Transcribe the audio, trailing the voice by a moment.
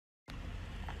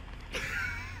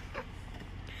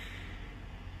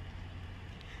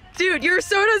Dude, your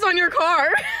soda's on your car.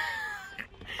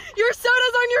 Your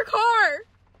soda's on your car.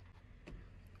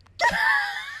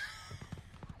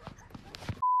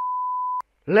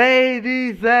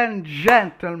 Ladies and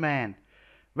gentlemen,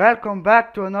 welcome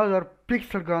back to another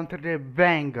Pixel Gun 3D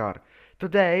banger.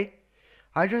 Today,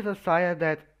 I just decided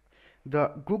that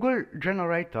the Google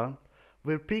generator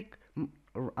will pick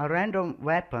a random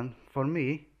weapon for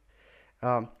me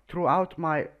throughout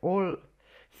my all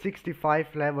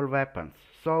 65 level weapons.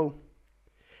 So,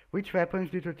 which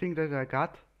weapons did you think that I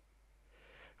got?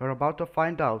 You're about to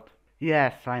find out.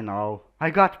 Yes, I know. I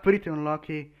got pretty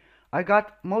unlucky. I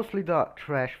got mostly the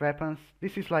trash weapons.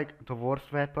 This is like the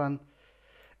worst weapon.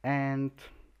 And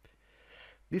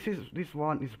this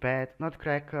one is bad.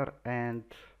 Nutcracker and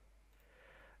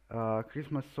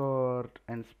Christmas sword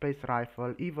and space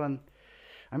rifle. Even,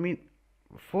 I mean,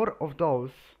 4 of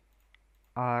those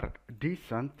are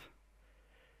decent.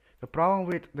 The problem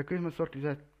with the Christmas sword is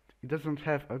that it doesn't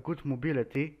have a good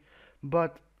mobility,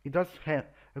 but it does have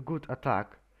a good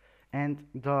attack. And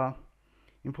the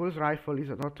impulse rifle is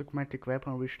an automatic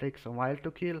weapon which takes a while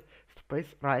to kill. Space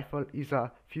rifle is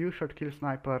a few shot kill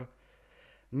sniper.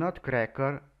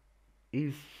 Nutcracker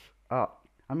is I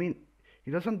mean,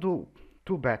 it doesn't do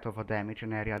too bad of a damage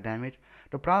and area damage.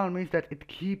 The problem is that it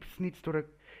keeps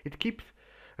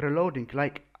reloading.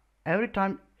 Like every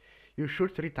time you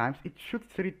shoot 3 times, it shoots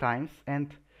 3 times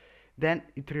and then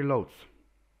it reloads.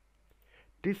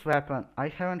 This weapon, I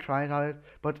haven't tried it,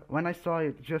 but when I saw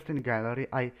it just in gallery,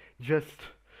 I just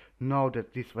know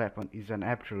that this weapon is an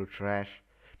absolute trash.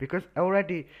 Because I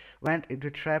already went in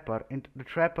the Trapper, and the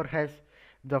Trapper has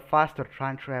the faster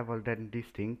time travel than this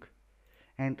thing.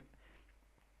 And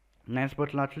last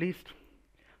but not least,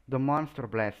 the Monster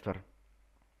Blaster.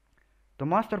 The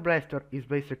Monster Blaster is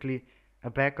basically a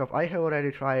backup. I have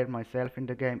already tried it myself in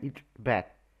the game. It's bad.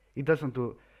 It doesn't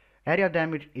do area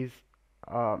damage. Is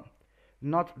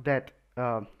not that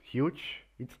huge.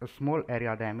 It's a small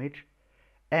area damage,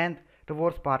 and the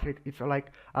worst part is it's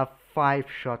like a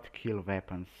 5-shot kill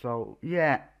weapon. So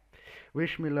yeah,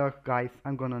 wish me luck, guys.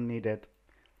 I'm gonna need it.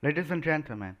 Ladies and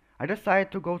gentlemen, I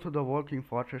decided to go to the walking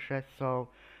fortresses, so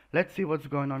let's see what's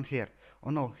going on here.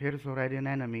 Oh no, here's already an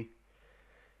enemy.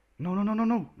 No, no, no, no,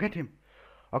 no, get him.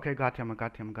 Okay, got him, I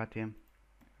got him, got him.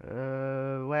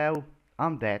 Well,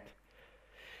 I'm dead.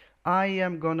 I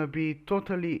am gonna be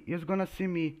totally, you're gonna see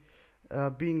me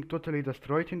being totally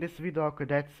destroyed in this video. Okay,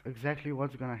 that's exactly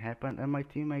what's gonna happen. And my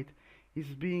teammate is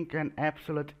being an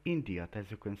absolute idiot, as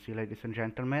you can see, ladies and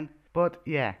gentlemen. But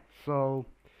yeah, so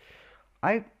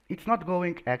it's not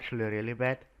going actually really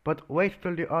bad. But wait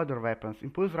till the other weapons.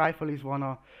 Impulse rifle is one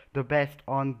of the best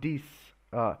on this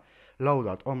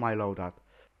loadout, on my loadout.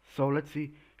 So let's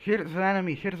see. Here's an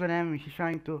enemy. He's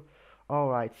trying to.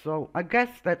 Alright, so I guess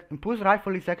that impulse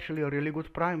rifle is actually a really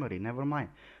good primary. Never mind.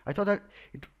 I thought that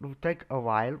it would take a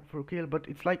while for kill, but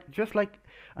it's like just like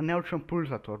a neutron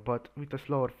pulsator, but with a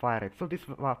slower fire rate. So this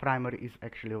primary is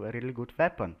actually a really good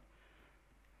weapon.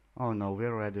 Oh no,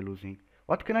 we're already losing.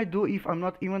 What can I do if I'm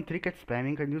not even trinket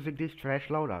spamming and using this trash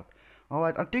loadout?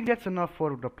 Alright, I think that's enough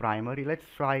for the primary. Let's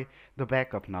try the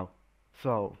backup now.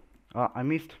 So, I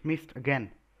missed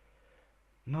again.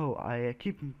 No, I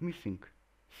keep missing.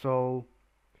 So,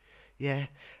 yeah,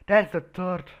 that's the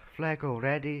 3rd flag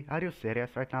already. Are you serious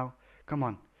right now? Come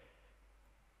on.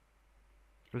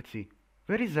 Let's see.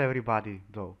 Where is everybody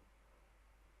though?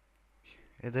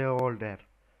 They're all there.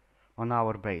 On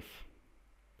our base.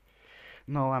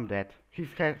 No, I'm dead. He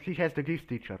has the gift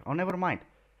teacher. Oh, never mind.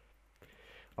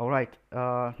 Alright,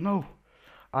 no.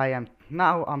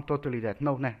 I'm totally dead.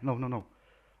 No, no, no, no, no.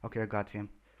 Okay, I got him.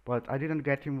 But I didn't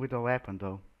get him with a weapon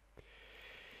though.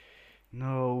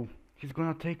 No, he's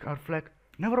gonna take our flag.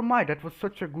 Never mind, that was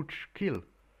such a good kill.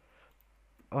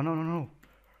 Oh no, no, no.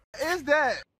 Is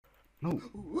that? No.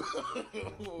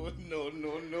 No,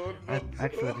 no, no, I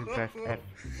accidentally pressed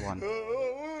F1.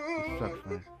 It sucks,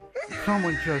 man.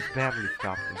 Someone just barely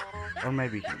stopped it. Or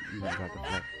maybe he even got the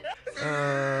flag.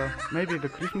 Maybe the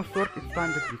Christmas sword? It's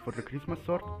time for the Christmas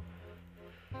sword.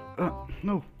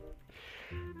 No.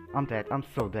 I'm dead. I'm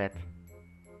so dead.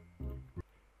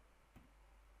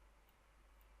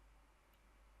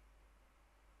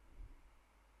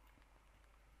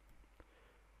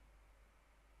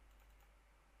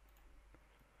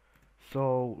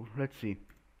 So, let's see.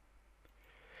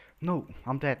 No,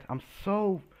 I'm dead. I'm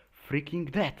so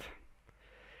freaking dead.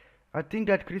 I think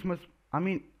that Christmas, I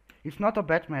mean, it's not a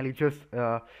bad melee, just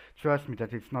trust me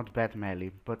that it's not bad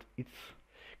melee, but it's,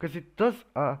 because it does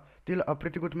deal a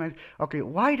pretty good melee. Okay,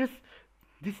 why does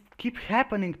this keep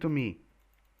happening to me?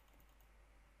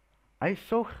 I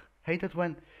so hate it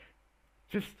when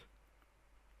just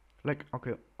Like,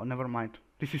 okay, oh, never mind.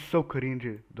 This is so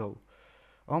cringy though.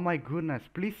 Oh my goodness,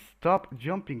 please stop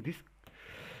jumping. This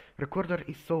recorder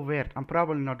is so weird. I'm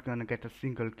probably not gonna get a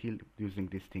single kill using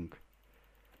this thing.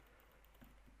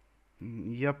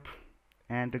 Yep,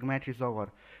 and the match is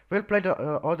over. We'll play the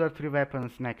other 3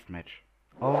 weapons next match.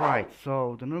 Alright,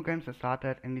 so the new games have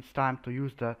started and it's time to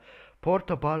use the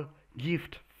portable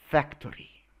gift factory.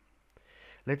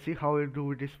 Let's see how we'll do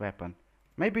with this weapon.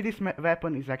 Maybe this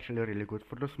weapon is actually really good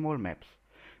for the small maps.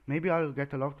 Maybe I'll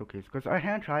get a lot of kills, because I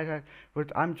haven't tried it,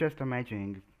 but I'm just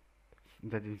imagining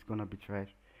that it's gonna be trash.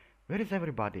 Where is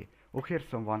everybody? Oh, here's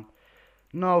someone.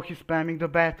 No, he's spamming the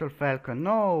battle falcon.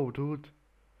 No, dude.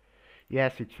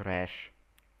 Yes, it's trash.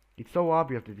 It's so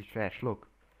obvious that it's trash, look.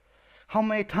 How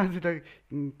many times did I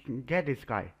get this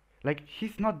guy? Like,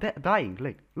 he's not dying,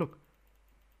 like, look.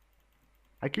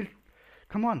 I killed...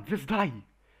 Come on, just die.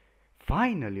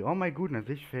 Finally, oh my goodness,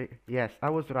 yes,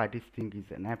 I was right, this thing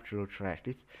is an absolute trash.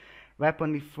 This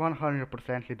weapon is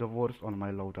 100% the worst on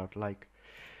my loadout, like,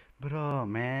 bro,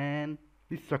 man,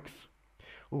 this sucks.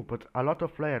 Oh, but a lot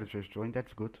of players just joined,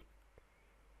 that's good.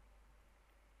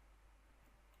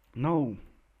 No.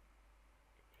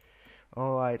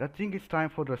 Alright, I think it's time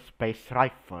for the space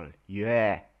rifle,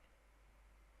 yeah.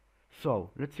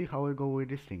 So, let's see how we go with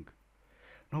this thing.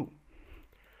 No.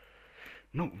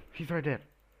 No, he's right there.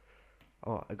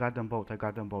 Oh, I got them both, I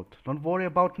got them both. Don't worry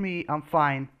about me, I'm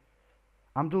fine.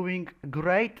 I'm doing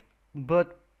great,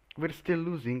 but we're still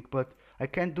losing. But I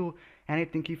can't do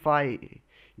anything if I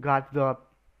got the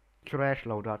trash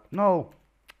loadout. No!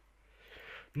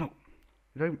 No!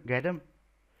 Did I get him?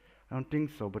 I don't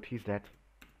think so, but he's dead.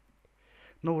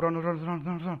 No, run, run, run,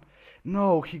 run, run!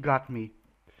 No, he got me.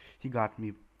 He got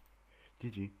me.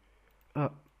 GG.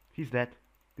 He's dead.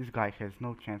 This guy has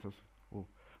no chances. Oh,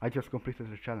 I just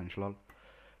completed the challenge, lol.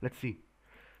 Let's see.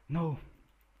 No.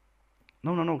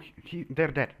 No, no, no. They're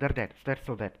dead. They're dead. They're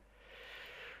so dead.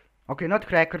 Okay, not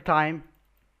cracker time.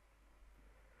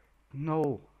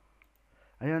 No.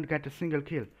 I didn't get a single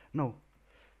kill. No.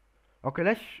 Okay,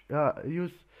 let's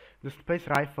use the space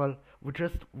rifle with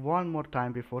just one more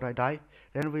time before I die.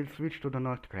 Then we'll switch to the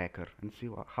nutcracker and see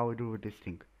how we do with this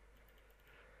thing.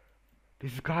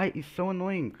 This guy is so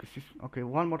annoying. Okay,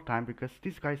 one more time, because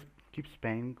this guy keeps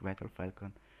spamming Battle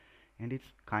Falcon. And it's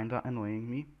kinda annoying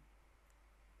me.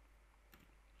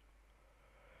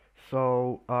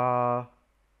 So,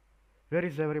 where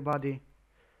is everybody?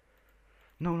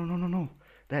 No, no, no, no, no.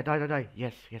 Die.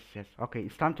 Yes, yes, yes. Okay,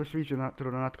 it's time to switch to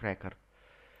the nutcracker.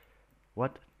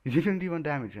 What? You didn't even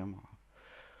damage him.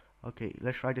 Okay,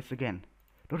 let's try this again.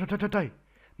 Die.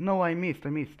 No, I missed.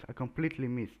 I completely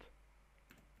missed.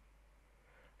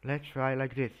 Let's try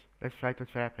like this. Let's try to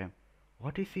trap him.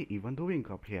 What is he even doing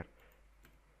up here?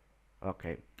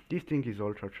 Okay, this thing is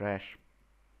ultra trash.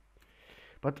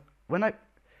 But when I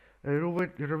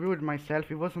reviewed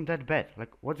myself, it wasn't that bad. Like,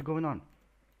 what's going on?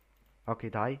 Okay,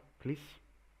 die, please.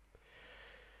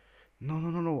 No,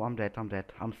 no, no, no, I'm dead.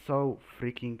 I'm so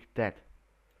freaking dead.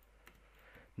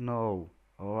 No.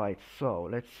 Alright, so,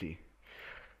 let's see.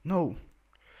 No.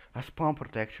 A spawn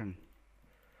protection.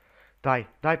 Die,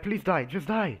 please die, just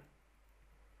die.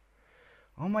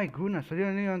 Oh my goodness, I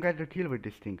didn't even get the kill with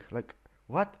this thing. Like,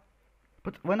 what?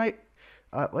 But when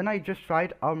I just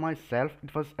tried on myself,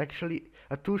 it was actually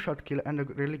a 2-shot kill and a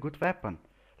really good weapon.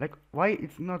 Like, why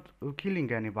it's not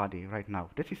killing anybody right now?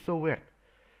 This is so weird.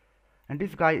 And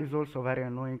this guy is also very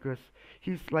annoying, because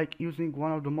he's like using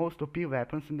one of the most OP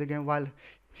weapons in the game, while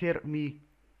here me,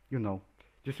 you know,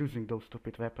 just using those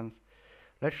stupid weapons.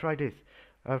 Let's try this.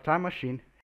 Time machine.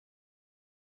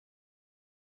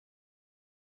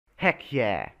 Heck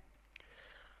yeah!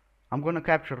 I'm gonna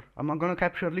capture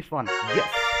at least one. Yes!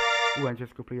 Ooh, I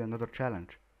just completed another challenge.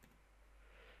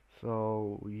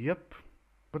 So, yep.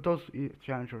 But those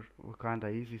challenges were kinda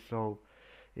easy, so...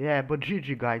 Yeah, but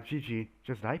GG guys, GG.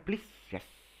 Just die, please? Yes.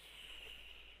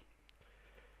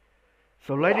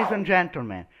 So, ladies and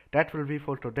gentlemen, that will be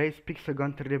for today's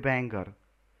Pixagon 3D Banger.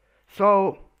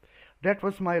 So, that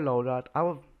was my loadout. I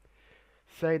will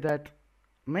say that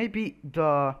maybe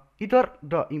either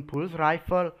the impulse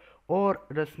rifle or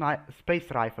the sniper space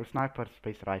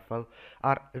rifle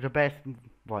are the best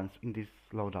ones in this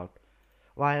loadout.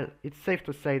 While it's safe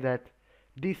to say that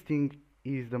this thing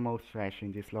is the most trash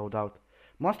in this loadout.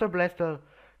 Monster Blaster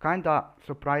kinda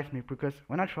surprised me, because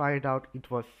when I tried it out, it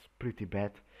was pretty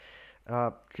bad.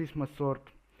 Christmas Sword,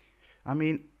 I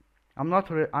mean, I'm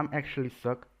actually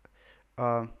suck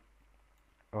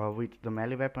with the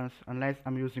melee weapons, unless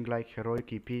I'm using like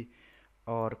Heroic EP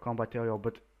or Combat Yo-Yo,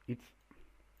 but it's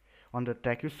on the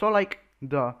attack. You saw like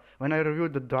when I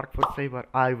reviewed the Dark Force Saber,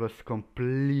 I was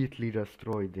completely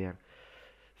destroyed there.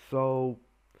 So,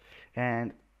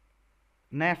 and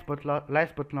last but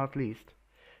not least,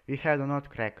 we had a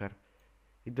nutcracker.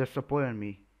 It disappointed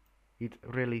me. It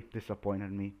really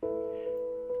disappointed me.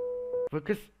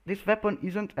 Because this weapon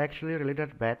isn't actually really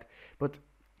that bad, but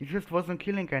it just wasn't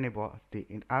killing anybody,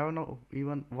 and I don't know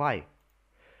even why.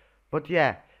 But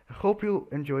yeah, I hope you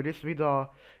enjoyed this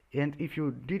video, and if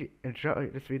you did enjoy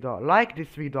this video, like this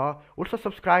video, also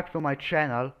subscribe to my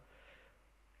channel.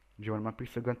 Join my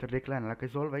Pixel Gunter Declan, like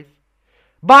as always.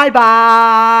 Bye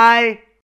bye!